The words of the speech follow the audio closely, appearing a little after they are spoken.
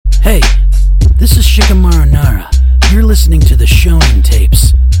This is Shikamaru Nara. You're listening to the Shonen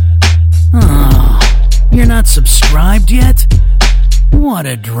Tapes. Oh, you're not subscribed yet? What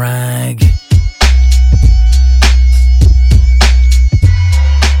a drag.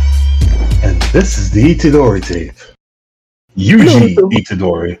 And this is the Itadori tape. Yuji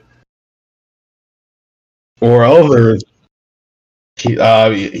Itadori. Or others.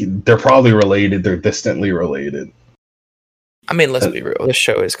 They're probably related. They're distantly related. I mean, let's be real. This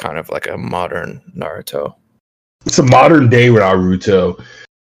show is kind of like a modern Naruto. It's a modern day Naruto.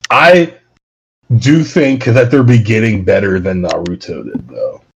 I do think that they're beginning better than Naruto did,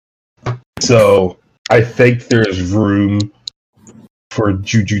 though. So I think there's room for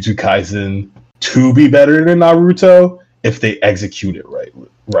Jujutsu Kaisen to be better than Naruto if they execute it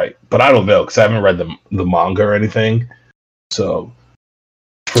right. But I don't know because I haven't read the manga or anything. So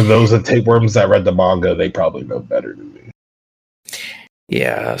for those that tapeworms that read the manga, they probably know better than me.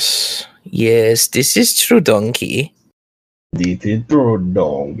 Yes, this is true, Donkey. This is true,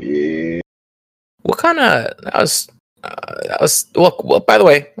 Donkey. What kind of that was well. By the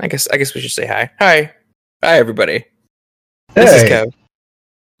way, I guess we should say hi, everybody. Hey. This is Kev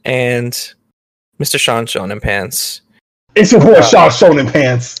and Mr. Sean Shonen Pants. It's your boy Sean Shonen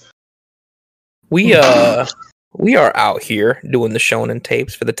Pants. We are out here doing the Shonen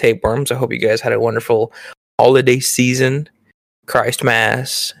tapes for the tapeworms. I hope you guys had a wonderful holiday season.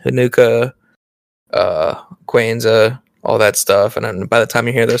 Christmas, Hanukkah, Kwanzaa, all that stuff. And then by the time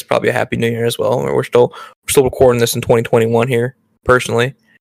you hear this, probably a Happy New Year as well. We're still recording this in 2021 here, personally.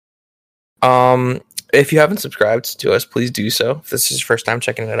 If you haven't subscribed to us, please do so. If this is your first time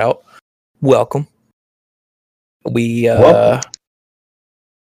checking it out, welcome. Is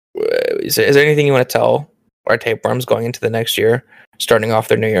there anything you want to tell our tapeworms going into the next year, starting off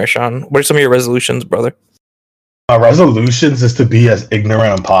their new year, Sean? What are some of your resolutions, brother? My resolutions is to be as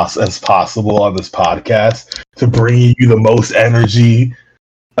ignorant as possible on this podcast, to bring you the most energy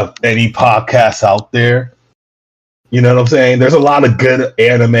of any podcast out there. You know what I'm saying? There's a lot of good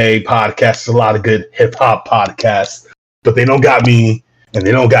anime podcasts, a lot of good hip-hop podcasts, but they don't got me, and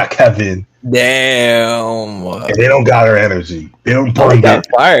they don't got Kevin. Damn. And they don't got our energy. They don't bring it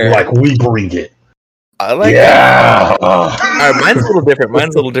fire like we bring it. I like that. All right, mine's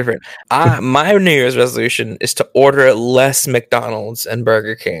a little different. My New Year's resolution is to order less McDonald's and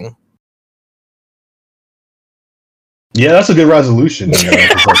Burger King. Yeah, that's a good resolution.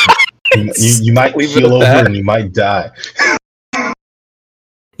 You might keel over and you might die.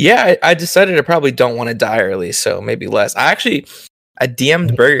 Yeah, I decided I probably don't want to die early, so maybe less. I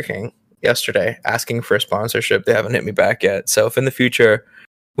DM'd Burger King yesterday asking for a sponsorship. They haven't hit me back yet. So if in the future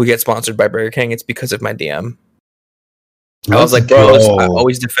we get sponsored by Burger King, it's because of my DM. I was like, bro, I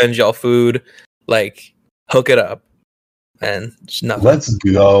always defend y'all food. Like, hook it up. And just nothing. Let's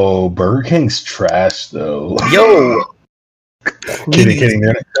go. Burger King's trash, though. Yo! Kidding.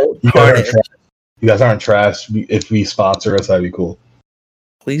 You guys aren't trash. If we sponsor us, that'd be cool.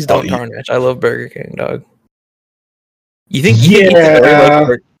 Please don't tarnish. I love Burger King, dog. You think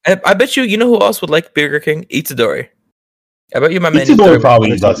I bet you know who else would like Burger King? Itadori. I bet you my man Itadori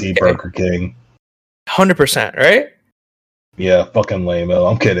probably does eat Burger King. 100%, right? Yeah, fucking lame.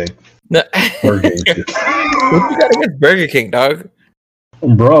 I'm kidding. No. Burger King. You gotta get Burger King, dog.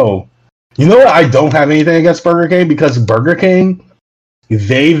 Bro, you know what? I don't have anything against Burger King because Burger King,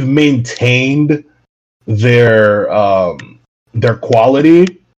 they've maintained their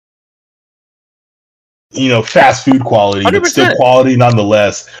quality. You know, fast food quality, 100%. But still quality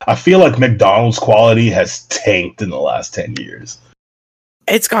nonetheless. I feel like McDonald's quality has tanked in the last 10 years.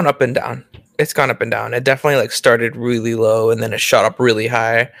 It's gone up and down. It definitely started really low and then it shot up really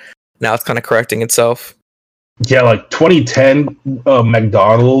high. Now it's kind of correcting itself. Yeah, 2010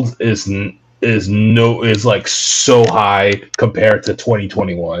 McDonald's is so high compared to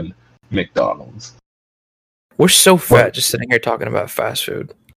 2021 McDonald's. We're so fat just sitting here talking about fast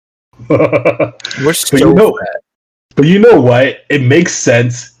food. We're so fat. But you know what? It makes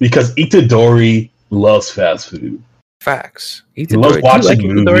sense because Itadori loves fast food. Facts. He loves watching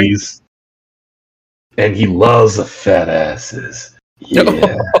movies. And he loves the fat asses. Yeah. I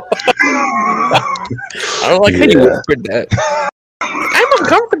don't like how you whispered that. I'm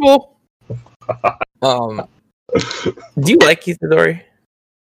uncomfortable. Do you like Itadori?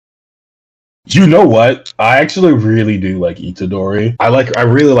 You know what? I actually really do like Itadori. I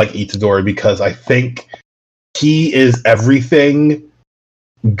really like Itadori because I think he is everything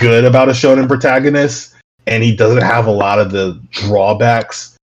good about a shonen protagonist, and he doesn't have a lot of the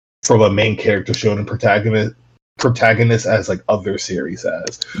drawbacks from a main character shonen protagonist as other series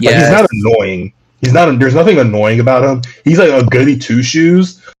has. Yeah, he's not annoying. There's nothing annoying about him. He's like a goody two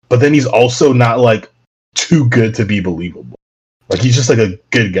shoes, but then he's also not like too good to be believable. Like he's just like a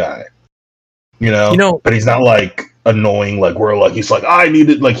good guy, you know. But he's not like annoying. Like where like he's like I need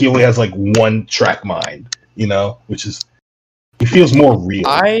it. Like he only has like one track mind, you know, which is he feels more real.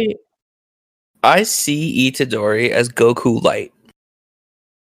 I see Itadori as Goku light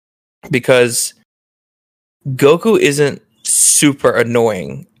because Goku isn't super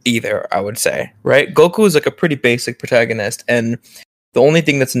annoying either, I would say, right? Goku is like a pretty basic protagonist, and the only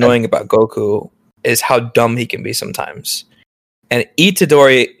thing that's annoying about Goku is how dumb he can be sometimes. And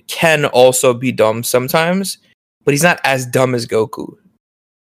Itadori can also be dumb sometimes, but he's not as dumb as Goku.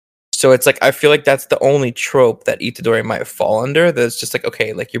 So it's like, I feel like that's the only trope that Itadori might fall under. That's just like,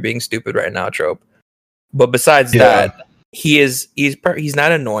 okay, like you're being stupid right now trope. But besides that, he's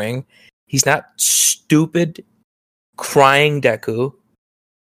not annoying. He's not stupid, crying Deku.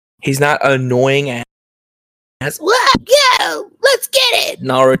 He's not annoying as go, let's get it,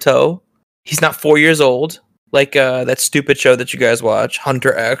 Naruto. He's not 4 years old, like that stupid show that you guys watch,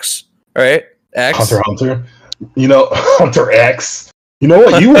 Hunter X, right? X. Hunter. You know, Hunter X. You know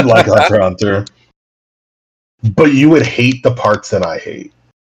what? You would like Hunter, but you would hate the parts that I hate.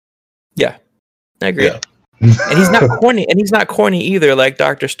 Yeah, I agree. Yeah. And he's not corny, and he's not corny either, like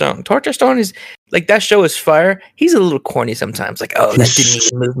Dr. Stone. Dr. Stone is like, that show is fire. He's a little corny sometimes, like, oh, that didn't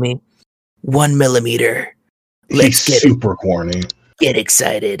even move me 1 millimeter. Let's get super corny. Get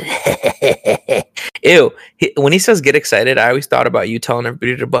excited. Ew. When he says get excited, I always thought about you telling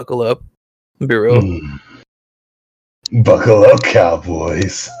everybody to buckle up. Be real. Buckle up,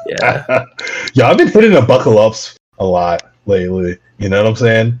 cowboys. Yeah. Yeah, I've been putting the buckle ups a lot lately. You know what I'm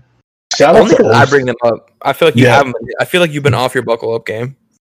saying? Shout out to I bring them up. I feel like you haven't. I feel like you've been off your buckle up game.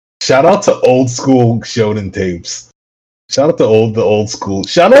 Shout out to old school Shonen tapes. Shout out to the old school.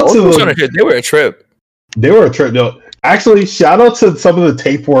 Shout out to they were a trip. They were a trip. No, actually, shout out to some of the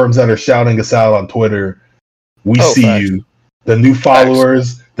tapeworms that are shouting us out on Twitter. We see facts. You, the new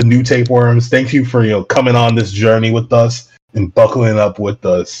followers, facts. The new tapeworms. Thank you for coming on this journey with us and buckling up with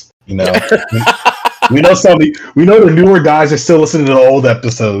us. You know, we know the newer guys are still listening to the old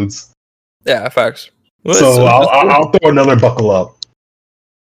episodes. Yeah, facts. So I'll throw another buckle up.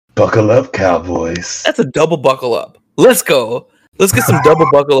 Buckle up, cowboys. That's a double buckle up. Let's go. Let's get some double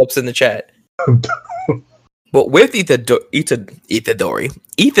buckle ups in the chat. But with Itadori,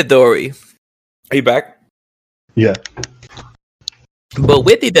 are you back? Yeah. But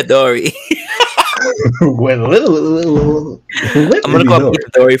with Itadori, I'm gonna call him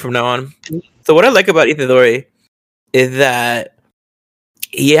Itadori from now on. So what I like about Itadori is that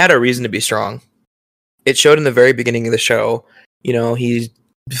he had a reason to be strong. It showed in the very beginning of the show. He's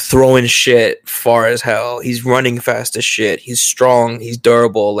throwing shit far as hell. He's running fast as shit. He's strong. He's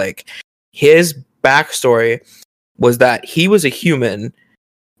durable. Like, his backstory was that he was a human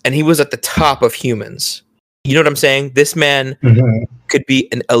and he was at the top of humans. You know what I'm saying? This man could be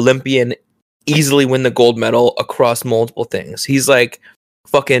an Olympian, easily win the gold medal across multiple things. He's like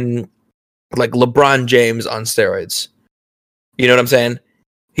fucking like LeBron James on steroids. You know what I'm saying?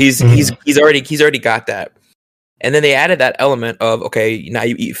 He's already got that. And then they added that element of, okay, now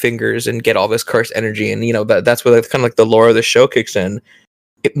you eat fingers and get all this cursed energy, and that's where kind of like the lore of the show kicks in.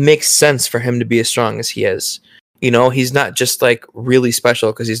 It makes sense for him to be as strong as he is. He's not just like really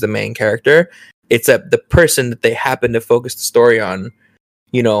special because he's the main character. It's that the person that they happen to focus the story on,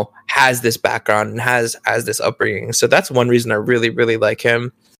 has this background and has this upbringing. So that's one reason I really, really like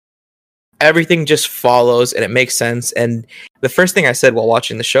him. Everything just follows and it makes sense. And the first thing I said while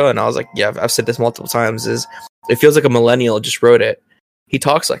watching the show, and I was like, yeah, I've said this multiple times, is it feels like a millennial just wrote it. He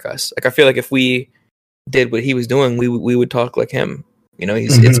talks like us. Like, I feel like if we did what he was doing, we would talk like him.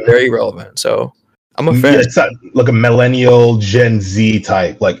 It's very relevant. So I'm a fan. Yeah, it's not like a millennial Gen Z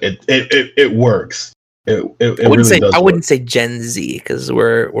type. Like it works. It I wouldn't say Gen Z because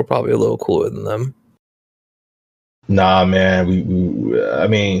we're probably a little cooler than them. Nah, man. We I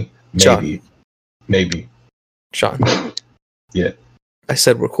mean, maybe. Sean. Yeah. I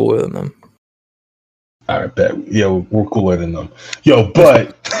said we're cooler than them. All right, bet. Yeah, we're cooler than them. Yo,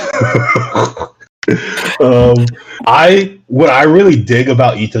 but what I really dig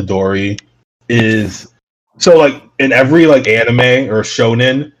about Itadori is, so like in every like anime or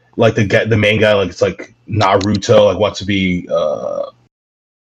shonen, like the main guy, like it's like Naruto, like wants to be the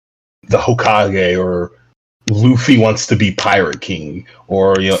Hokage, or Luffy wants to be Pirate King,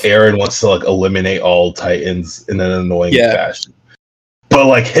 or Eren wants to like eliminate all Titans in an annoying fashion. But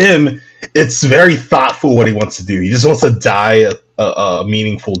like him, it's very thoughtful what he wants to do. He just wants to die a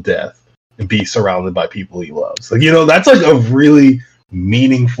meaningful death and be surrounded by people he loves. Like, that's like a really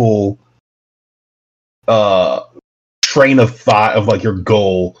meaningful train of thought of like your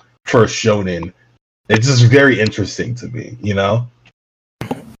goal for a shonen. It's just very interesting to me, you know?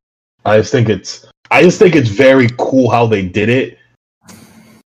 I just think it's very cool how they did it.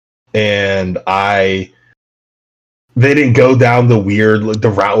 And they didn't go down the weird the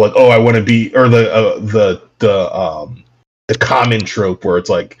route like, oh, I want to be, or the common trope where it's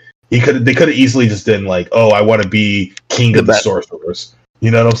like they could have easily just done like, oh, I want to be king of the sorcerers.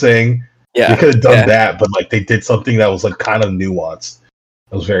 You know what I'm saying? Yeah, they could have done that, but like they did something that was like kind of nuanced.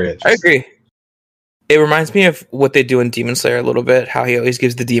 It was very interesting. I agree. It reminds me of what they do in Demon Slayer a little bit. How he always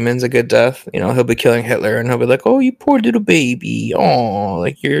gives the demons a good death. You know, he'll be killing Hitler, and he'll be like, "Oh, you poor little baby. Oh,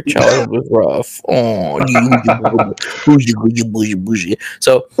 like your childhood was rough. Oh, you."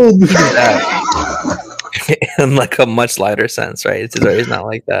 So he did that in like a much lighter sense, right? It's always not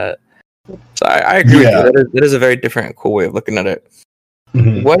like that. So I agree with you. That is a very different, cool way of looking at it.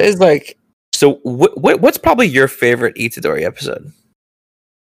 Mm-hmm. What is like? So what's probably your favorite Itadori episode?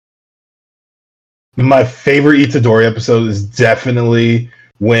 My favorite Itadori episode is definitely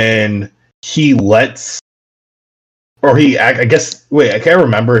when he lets, or I guess, wait, I can't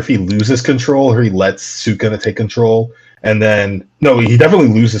remember if he loses control or he lets Sukuna take control, and then, no, he definitely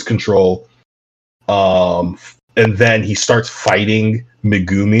loses control, and then he starts fighting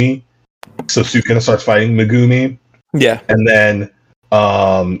Megumi, so Sukuna starts fighting Megumi, and then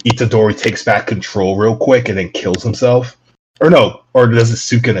Itadori takes back control real quick and then kills himself, or does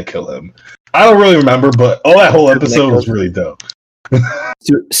Sukuna kill him? I don't really remember, but that whole episode was really dope.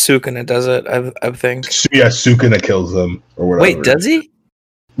 Sukuna does it, I think. Yeah, Sukuna kills him, or whatever. Wait, does he?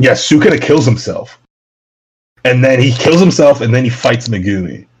 Yeah, Sukuna kills himself. And then he kills himself, and then he fights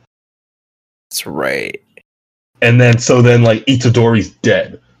Megumi. That's right. And then, like, Itadori's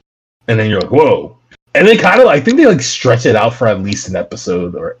dead. And then you're like, whoa. And then kind of, I think they, like, stretch it out for at least an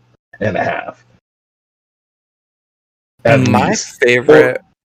episode and a half. My favorite...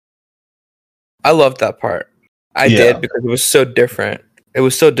 I loved that part. I did, because it was so different. It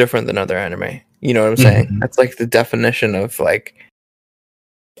was so different than other anime. You know what I'm saying? Mm-hmm. That's like the definition of like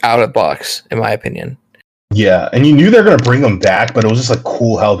out of the box, in my opinion. Yeah, and you knew they were gonna bring them back, but it was just like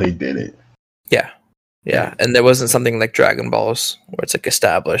cool how they did it. Yeah, and there wasn't something like Dragon Balls where it's like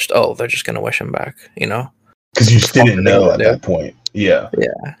established. Oh, they're just gonna wish him back, you know? Because you just didn't know at that point. Yeah.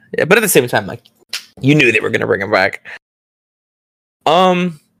 But at the same time, like you knew they were gonna bring him back.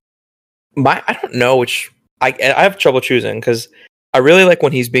 I don't know which I have trouble choosing because I really like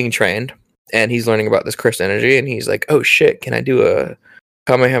when he's being trained and he's learning about this cursed energy and he's like, oh shit, can I do a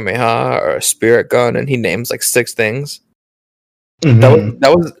Kamehameha or a spirit gun? And he names like 6 things. Mm-hmm.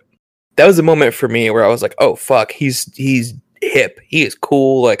 That was a moment for me where I was like, oh fuck, he's hip, he is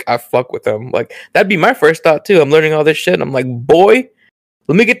cool, like I fuck with him. Like that'd be my first thought too. I'm learning all this shit and I'm like, boy,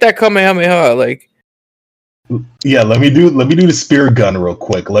 let me get that Kamehameha. Like, yeah, let me do the spirit gun real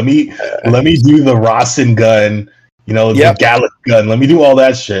quick. Let me do the Rasen gun, the Gallic gun. Let me do all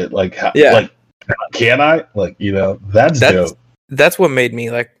that shit. Like, like, can I? Like, that's dope. That's what made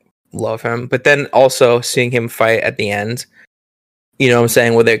me like love him. But then also seeing him fight at the end, you know what I'm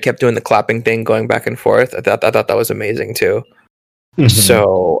saying, where they kept doing the clapping thing, going back and forth. I thought that was amazing too. Mm-hmm.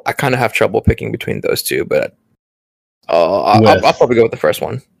 So I kind of have trouble picking between those two, but I'll probably go with the first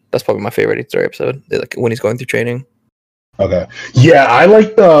one. That's probably my favorite Itadori episode, like when he's going through training. Okay. Yeah, I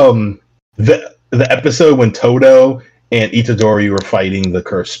like the episode when Todo and Itadori were fighting the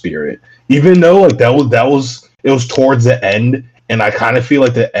cursed spirit. Even though like it was towards the end, and I kind of feel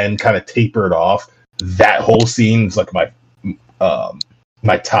like the end kind of tapered off. That whole scene is like my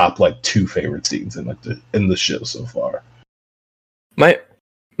top like 2 favorite scenes in the show so far. My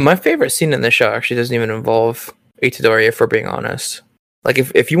favorite scene in the show actually doesn't even involve Itadori, if we're being honest. Like,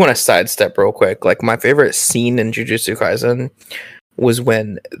 if you want to sidestep real quick, like, my favorite scene in Jujutsu Kaisen was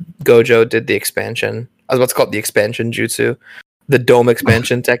when Gojo did the expansion. I was about to call it the expansion jutsu. The dome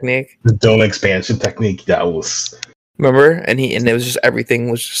expansion technique. The dome expansion technique, that was... Remember? And it was just, everything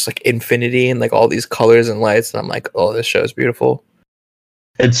was just, like, infinity and, like, all these colors and lights. And I'm like, oh, this show is beautiful.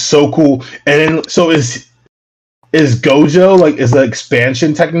 It's so cool. And then, so is Gojo, like, is the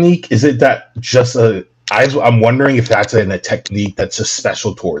expansion technique, is it that just I'm wondering if that's a technique that's just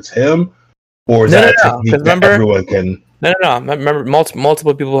special towards him, or is that a technique that everyone can... No. Remember,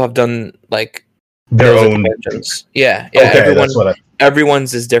 multiple people have done, like, their own... expansions. Yeah. Okay,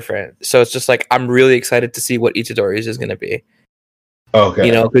 everyone's is different. So it's just, like, I'm really excited to see what Itadori's is going to be. Okay.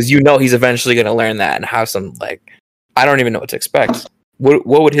 Because he's eventually going to learn that and have some, like... I don't even know what to expect. What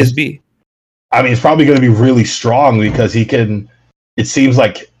would his be? I mean, it's probably going to be really strong because he can... It seems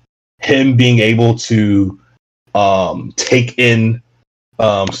like him being able to take in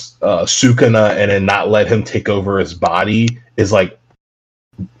Sukuna and then not let him take over his body is like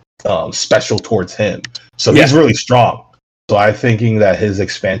special towards him. So he's really strong. So I'm thinking that his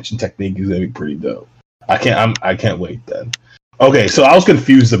expansion technique is gonna be pretty dope. I can't wait then. Okay, so I was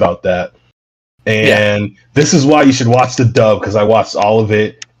confused about that. And this is why you should watch the dub, because I watched all of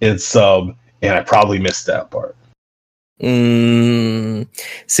it in sub and I probably missed that part.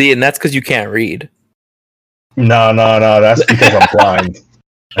 See, and that's because you can't read. No, that's because I'm blind.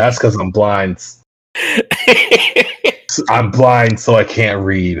 That's because I'm blind. I'm blind, so I can't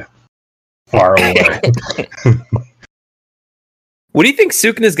read. Far away. What do you think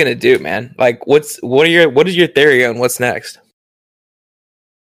Sukuna's gonna do, man? Like, what is your theory on what's next?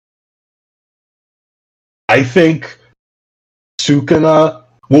 I think Sukuna.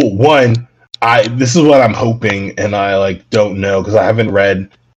 Well, one, this is what I'm hoping, and I like don't know because I haven't read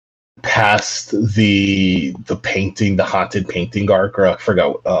past the painting, the haunted painting arc, or I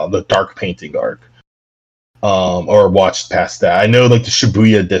forgot the dark painting arc, or watched past that. I know like the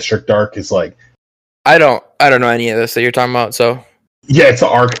Shibuya district arc is like. I don't know any of this that you're talking about. So yeah, it's an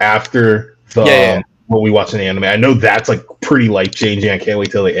arc after the what we watch in the anime. I know that's like pretty life changing. I can't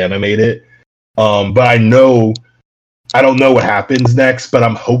wait till they animate it. But I don't know what happens next, but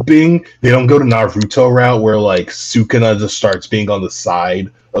I'm hoping they don't go to Naruto route where like Sukuna just starts being on the side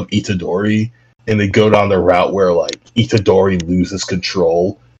of Itadori, and they go down the route where like Itadori loses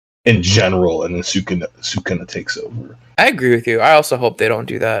control in general, and then Sukuna takes over. I agree with you. I also hope they don't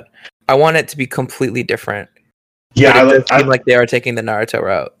do that. I want it to be completely different. Yeah, it does seem like they are taking the Naruto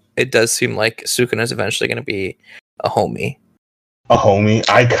route. It does seem like Sukuna is eventually going to be a homie. A homie?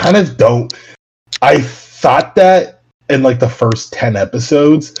 I kind of don't. I thought that in like the first 10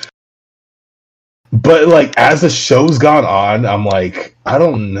 episodes, but like as the show's gone on, I'm like, I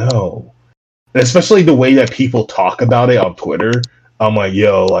don't know. And especially the way that people talk about it on Twitter, I'm like,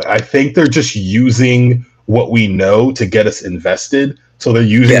 yo, like I think they're just using what we know to get us invested. So they're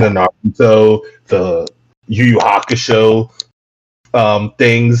using the Naruto, the Yu Yu Hakusho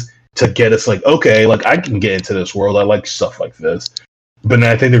things to get us like, okay, like I can get into this world. I like stuff like this. But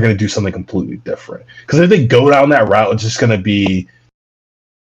then I think they're going to do something completely different. Because if they go down that route, it's just going to be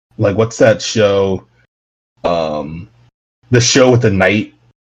like, what's that show? The show with the knight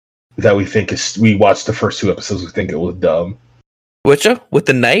that we think is. We watched the first 2 episodes. We think it was dumb. Which show? With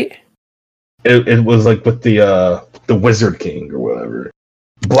the knight? It was like with the Wizard King or whatever.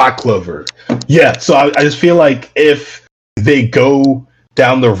 Black Clover. Yeah. So I just feel like if they go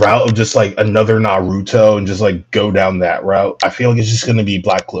down the route of just like another Naruto and just like go down that route, I feel like it's just going to be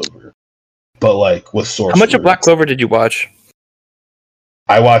Black Clover, but like with sorcery. How much of Black Clover did you watch?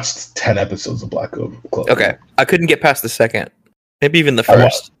 I watched 10 episodes of Black Clover. Okay, I couldn't get past the second, maybe even the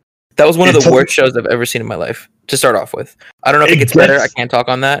first. That was one of the worst shows I've ever seen in my life. To start off with, I don't know if it gets better. I can't talk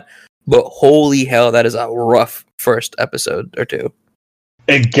on that, but holy hell, that is a rough first episode or 2.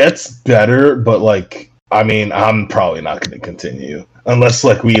 It gets better, but like, I mean, I'm probably not going to continue unless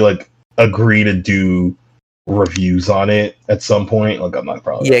like we like agree to do reviews on it at some point. Like I'm not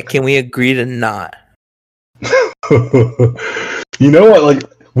probably. Yeah, can we agree to not? You know what? Like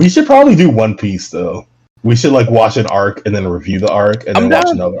we should probably do One Piece though. We should like watch an arc and then review the arc and then watch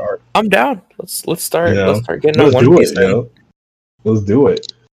another arc. I'm down. Let's start. You know? Let's start getting on One Piece. Let's do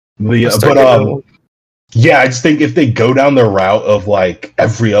it. Yeah, I just think if they go down the route of like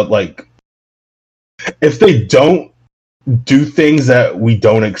every like, if they don't do things that we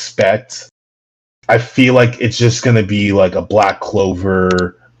don't expect, I feel like it's just gonna be like a Black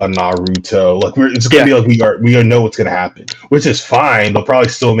Clover, a Naruto. Like it's gonna be like we know what's gonna happen, which is fine. They'll probably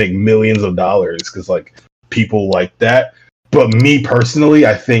still make millions of dollars because like people like that. But me personally,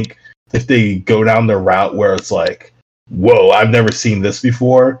 I think if they go down the route where it's like, whoa, I've never seen this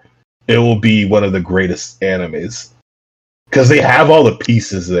before, it will be one of the greatest animes because they have all the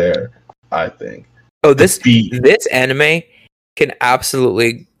pieces there. I think. Oh, this anime can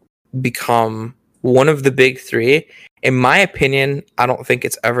absolutely become one of the big 3. In my opinion, I don't think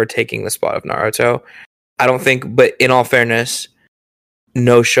it's ever taking the spot of Naruto. I don't think, but in all fairness,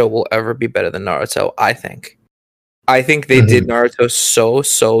 no show will ever be better than Naruto, I think. I think they did Naruto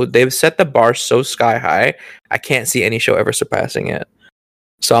so they've set the bar so sky high. I can't see any show ever surpassing it.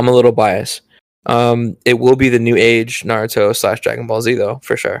 So I'm a little biased. It will be the new age Naruto / Dragon Ball Z though,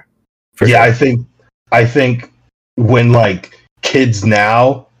 for sure. Sure. I think when like kids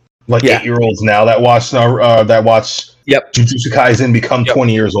now, like 8-year-olds now that watch Jujutsu Kaisen become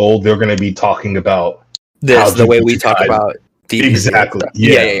 20 years old, they're going to be talking about this the way we talk about DBZ. Exactly.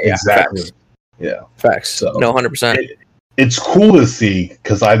 Yeah, exactly. Facts. Yeah, facts. So, no, 100%. It's cool to see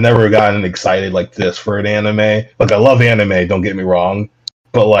because I've never gotten excited like this for an anime. Like I love anime, don't get me wrong,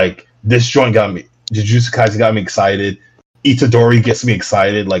 but like this joint got me. Jujutsu Kaisen got me excited. Itadori gets me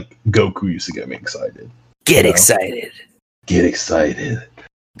excited. Like Goku used to get me excited. Get excited. Get excited.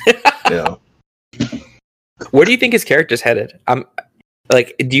 Yeah. Where do you think his character's headed?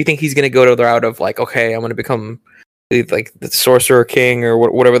 Like, do you think he's gonna go to the route of like, okay, I'm gonna become like the Sorcerer King or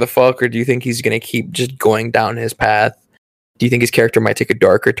whatever the fuck, or do you think he's gonna keep just going down his path? Do you think his character might take a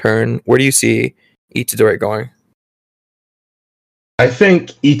darker turn? Where do you see Itadori going? I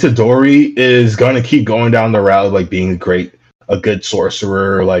think Itadori is going to keep going down the route of like being a good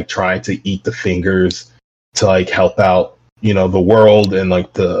sorcerer, like trying to eat the fingers to like help out, you know, the world and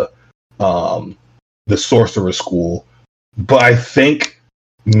like the sorcerer school. But I think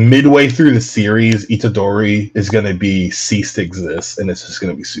midway through the series, Itadori is going to be cease to exist, and it's just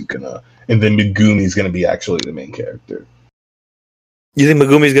going to be Sukuna, and then Megumi is going to be actually the main character. You think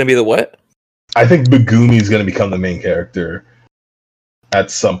Megumi is going to be the what? I think Megumi is going to become the main character at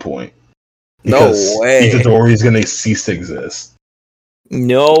some point. No way. Itadori is going to cease to exist.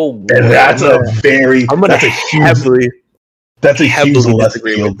 No way. And that's a huge left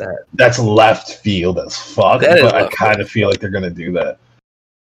field. That's left field as fuck. But I kind of feel like they're going to do that.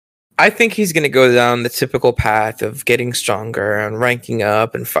 I think he's going to go down the typical path of getting stronger and ranking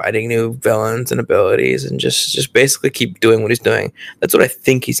up and fighting new villains and abilities and just basically keep doing what he's doing. That's what I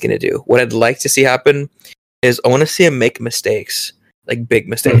think he's going to do. What I'd like to see happen is I want to see him make mistakes, like big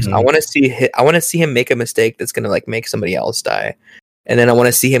mistakes. Mm-hmm. I want to see him make a mistake that's going to like make somebody else die. And then I want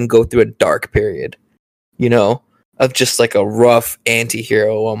to see him go through a dark period, you know, of just like a rough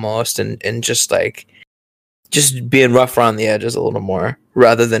anti-hero almost and just like just being rough around the edges a little more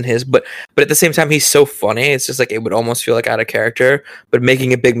rather than his, but at the same time, he's so funny. It's just like, it would almost feel like out of character, but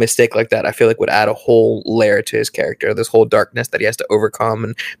making a big mistake like that, I feel like would add a whole layer to his character, this whole darkness that he has to overcome.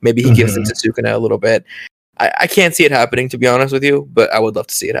 And maybe he gives it to Sukuna a little bit. I can't see it happening, to be honest with you, but I would love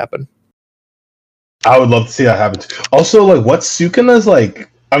to see it happen. I would love to see that happen too. Also, like, what's Sukuna's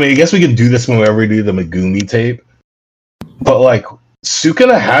like? I mean, I guess we can do this whenever we do the Megumi tape, but like,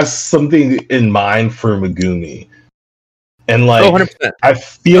 Sukuna has something in mind for Megumi, and like, 100%. I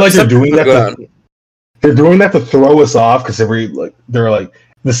feel like they're doing that. They're doing that to throw us off because they're like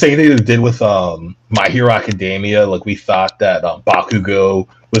the same thing they did with My Hero Academia. Like, we thought that Bakugo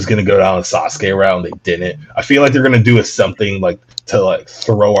was going to go down the Sasuke route, and they didn't. I feel like they're going to do something like to like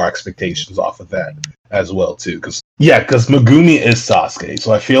throw our expectations off of that as well too. Because Megumi is Sasuke,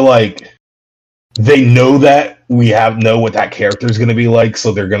 so I feel like they know that we know what that character is going to be like,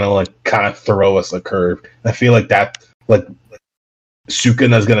 so they're going to like kind of throw us a curve. And I feel like that, like,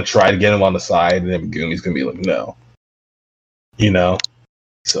 Sukuna's going to try to get him on the side, and then Megumi's going to be like, no. You know?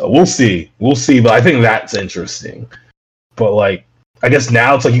 So we'll see. But I think that's interesting. But like, I guess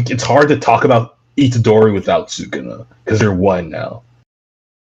now it's like it's hard to talk about Itadori without Sukuna because they're one now.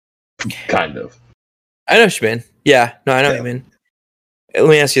 Kind of. I know what you mean. Yeah, no, I know what you mean. Let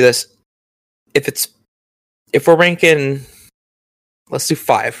me ask you this: if we're ranking, let's do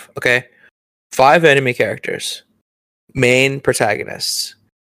 5. Okay, 5 anime characters, main protagonists.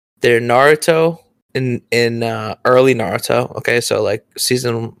 They're Naruto in early Naruto. Okay, so like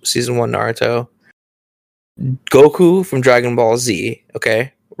season 1 Naruto. Goku from Dragon Ball Z,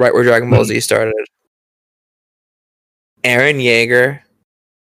 okay? Right where Dragon Ball Z started. Eren Yeager,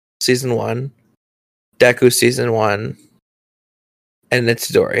 season 1. Deku, season 1. And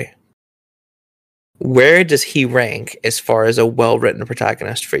Itadori. Where does he rank as far as a well-written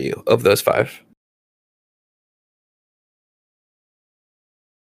protagonist for you of those 5?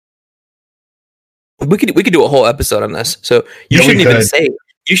 We could do a whole episode on this. So you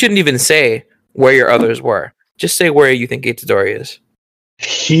shouldn't even say where your others were. Just say where you think Itadori is.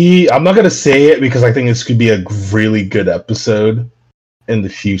 I'm not gonna say it because I think this could be a really good episode in the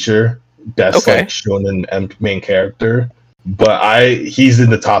future. Best like shonen and main character. But he's in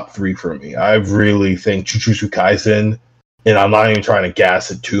the top 3 for me. I really think Jujutsu Kaisen, and I'm not even trying to gas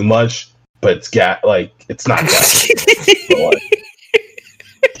it too much, but it's not gas.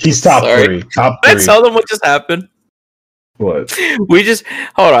 He's top 3. Top 3. Let's tell them what just happened. What? We just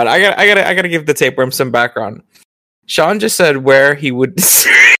hold on. I gotta give the tapeworm some background. Sean just said where he would.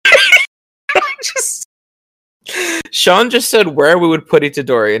 Sean just said where we would put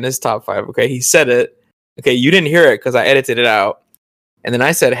Itadori in his top 5. Okay, he said it. Okay, you didn't hear it because I edited it out. And then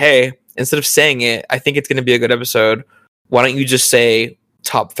I said, hey, instead of saying it, I think it's gonna be a good episode. Why don't you just say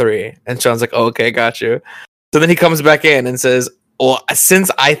top 3? And Sean's like, oh, okay, got you. So then he comes back in and says, well,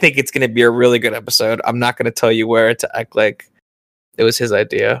 since I think it's going to be a really good episode, I'm not going to tell you where to act like it was his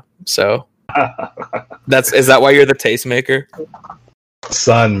idea. So is that why you're the tastemaker?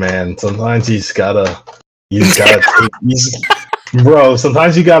 Son, man, sometimes you just gotta Bro,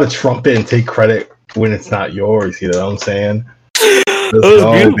 sometimes you gotta trump it and take credit when it's not yours. You know what I'm saying? That was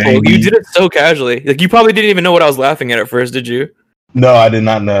beautiful. You did it so casually. Like you probably didn't even know what I was laughing at first, did you? No, I did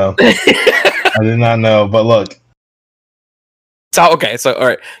not know. I did not know. But look, okay. So all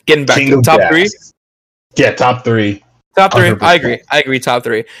right, getting back to top three. Yeah, top three. Top three. 100%. I agree. Top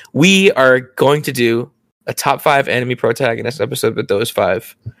three. We are going to do a top 5 enemy protagonist episode with those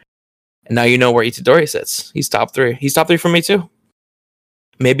 5. And now you know where Itadori sits. He's top 3. He's top 3 for me too.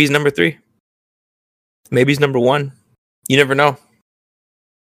 Maybe he's number 3. Maybe he's number 1. You never know.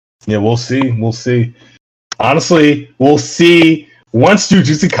 Yeah, we'll see. We'll see. Honestly, we'll see. Once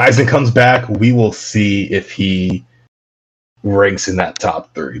Jujutsu Kaisen comes back, we will see if he ranks in that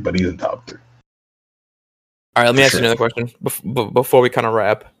top 3. But he's in top 3. All right, let me ask you another question before we kind of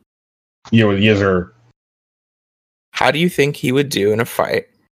wrap. Yes, sir. How do you think he would do in a fight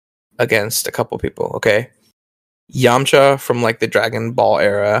against a couple people? Okay, Yamcha from like the Dragon Ball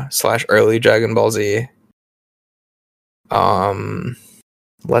era / early Dragon Ball Z.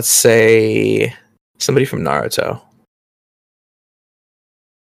 Let's say somebody from Naruto.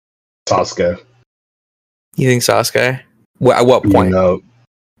 Sasuke. You think Sasuke? At what point? No.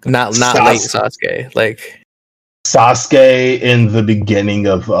 Not late Sasuke. Like Sasuke in the beginning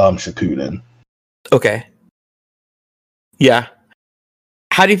of Shippuden. Okay. Yeah.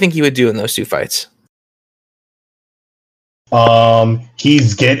 How do you think he would do in those 2 fights?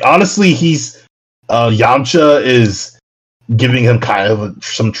 He's Yamcha is giving him kind of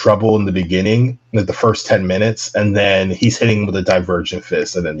some trouble in the beginning, like the first 10 minutes, and then he's hitting with a divergent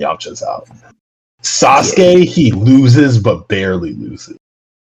fist, and then Yamcha's out. Sasuke, he loses, but barely loses.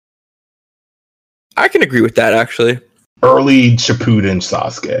 I can agree with that, actually. Early Shippuden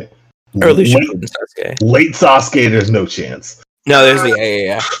Sasuke. Late Sasuke, there's no chance. No,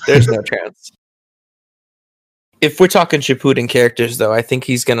 there's no chance. If we're talking Shippuden characters, though, I think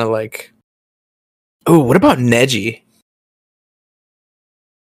he's gonna like. Oh, what about Neji?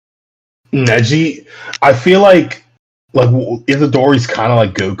 Neji, I feel like Itadori's kind of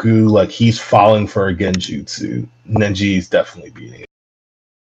like Goku. Like he's falling for a Genjutsu. Neji's definitely beating it.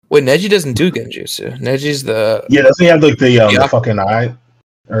 Wait, Neji doesn't do Genjutsu. Neji's the doesn't he have like the fucking eye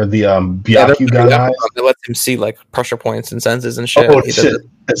or the Byakugan eye? It lets him see like pressure points and senses and shit. Oh shit!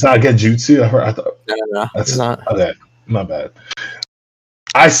 It's not Genjutsu. I thought no, it's not. Okay, my bad.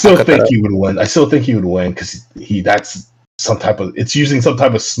 I still think he would win. I still think he would win because that's some type of. It's using some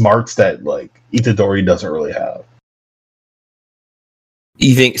type of smarts that like Itadori doesn't really have.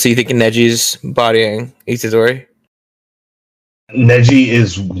 You think Neji's bodying Itadori? Neji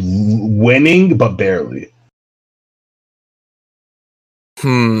is winning, but barely.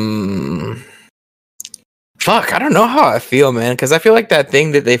 Fuck, I don't know how I feel, man. Because I feel like that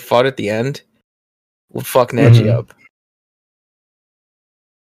thing that they fought at the end will fuck Neji up.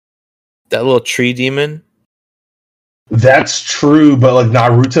 That little tree demon. That's true, but like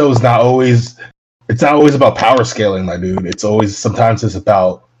Naruto is not always. It's not always about power scaling, my dude. Sometimes it's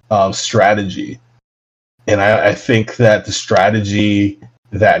about strategy. And I think that the strategy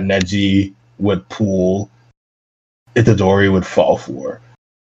that Neji would pull, Itadori would fall for.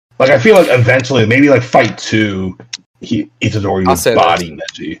 Like I feel like eventually, maybe like fight 2, Itadori would body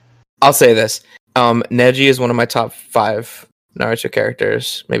Neji. I'll say this: Neji is one of my top 5 Naruto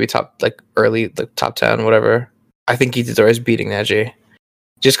characters. Maybe early top 10, whatever. I think Itadori is beating Neji,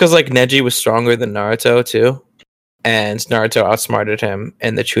 just because like Neji was stronger than Naruto too, and Naruto outsmarted him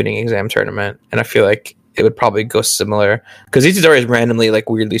in the Chunin exam tournament, and I feel like it would probably go similar because Itadori is randomly like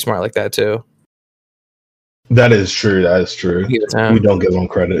weirdly smart like that too. That is true. We don't give him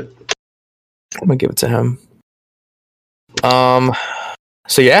credit. I'm gonna give it to him.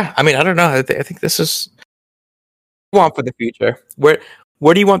 So yeah, I mean, I don't know. I think this is what you want for the future. Where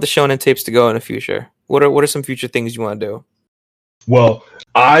do you want the Shonen tapes to go in the future? What are some future things you want to do? Well,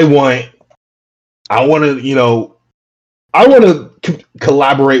 I want to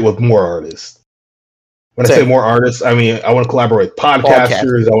collaborate with more artists. When I say more artists, I mean I want to collaborate with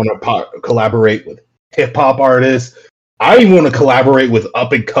podcasters. I want to collaborate with hip hop artists. I even want to collaborate with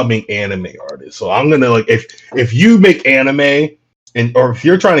up and coming anime artists. So I'm gonna like if you make anime or if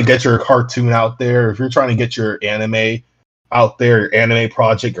you're trying to get your cartoon out there, if you're trying to get your anime out there, your anime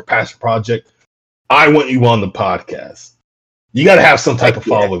project, your passion project, I want you on the podcast. You got to have some type of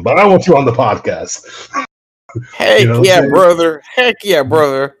following, but I want you on the podcast. Heck brother! Heck yeah,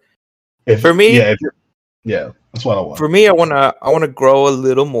 brother! For me, that's what I want. For me, I want to grow a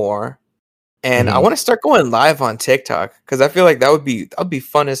little more, and I want to start going live on TikTok because I feel like that'd be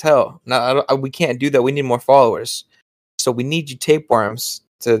fun as hell. Now we can't do that. We need more followers, so we need you tapeworms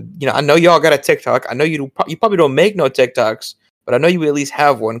to. I know y'all got a TikTok. I know you probably don't make no TikToks, but I know you at least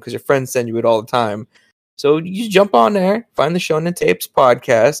have one because your friends send you it all the time. So you just jump on there, find the Shonen Tapes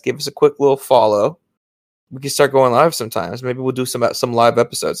podcast, give us a quick little follow. We can start going live sometimes. Maybe we'll do some live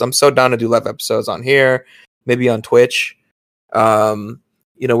episodes. I'm so down to do live episodes on here, maybe on Twitch. We're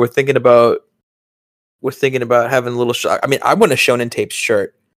thinking about having a little shot. I mean, I want a Shonen Tapes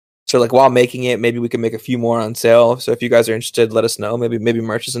shirt. So like while making it, maybe we can make a few more on sale. So if you guys are interested, let us know. Maybe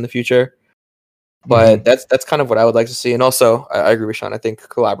merches in the future. But that's kind of what I would like to see. And also, I agree with Sean. I think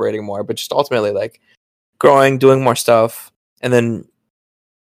collaborating more, but just ultimately like growing, doing more stuff, and then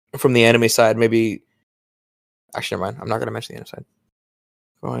from the anime side, maybe. Actually, never mind. I'm not going to mention the anime side.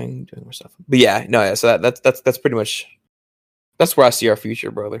 Growing, doing more stuff. But yeah, no, yeah. So that's pretty much that's where I see our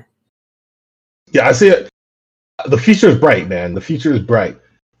future, brother. Yeah, I see it. The future is bright, man. The future is bright.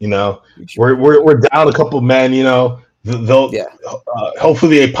 You know, we're down a couple men. You know, they'll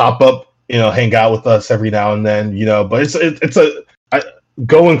hopefully they pop up. You know, hang out with us every now and then. You know, but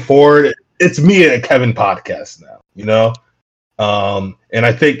going forward, it's me and a Kevin podcast now. You know, and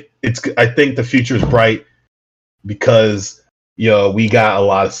I think the future is bright because we got a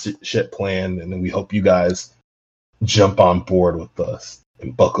lot of shit planned, and then we hope you guys jump on board with us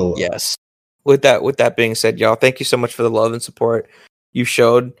and buckle up. Yes. With that being said, y'all, thank you so much for the love and support you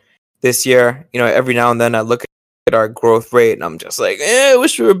showed this year. Every now and then I look at our growth rate and I'm just like, I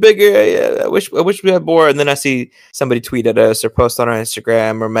wish we were bigger. Yeah, I wish we had more. And then I see somebody tweet at us or post on our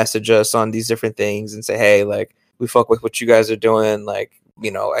Instagram or message us on these different things and say, hey, like, we fuck with what you guys are doing, like,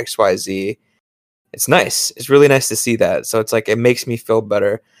 XYZ. It's nice. It's really nice to see that. So it's like, it makes me feel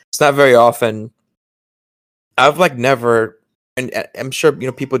better. It's not very often. I've never, and I'm sure,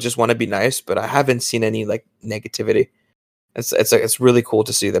 people just want to be nice, but I haven't seen any negativity. It's really cool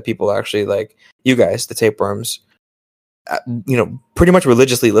to see that people actually you guys, the tapeworms, pretty much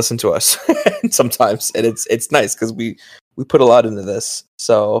religiously listen to us sometimes. And it's nice because we put a lot into this.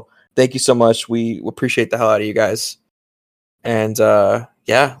 So thank you so much. We appreciate the hell out of you guys. And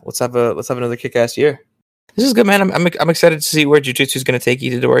let's have another kick-ass year. This is good, man. I'm excited to see where Jujutsu is going to take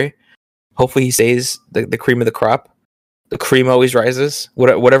Itadori. Hopefully he stays the cream of the crop. The cream always rises.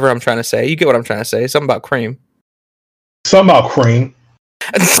 Whatever I'm trying to say. You get what I'm trying to say. Something about cream. Something about cream.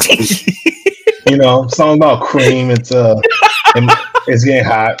 Something about cream. It's it's getting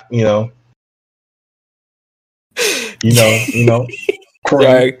hot. Cream.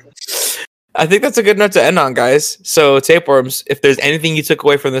 Sorry. I think that's a good note to end on, guys. So, tapeworms, if there's anything you took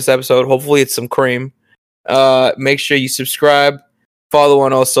away from this episode, hopefully it's some cream. Make sure you subscribe, follow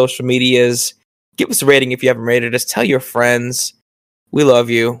on all social medias, give us a rating if you haven't rated us, tell your friends. We love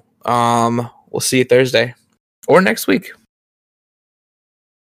you. We'll see you Thursday or next week.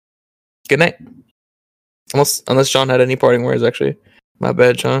 Good night. Unless Sean had any parting words, actually. My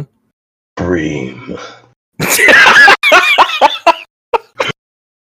bad, Sean. Cream.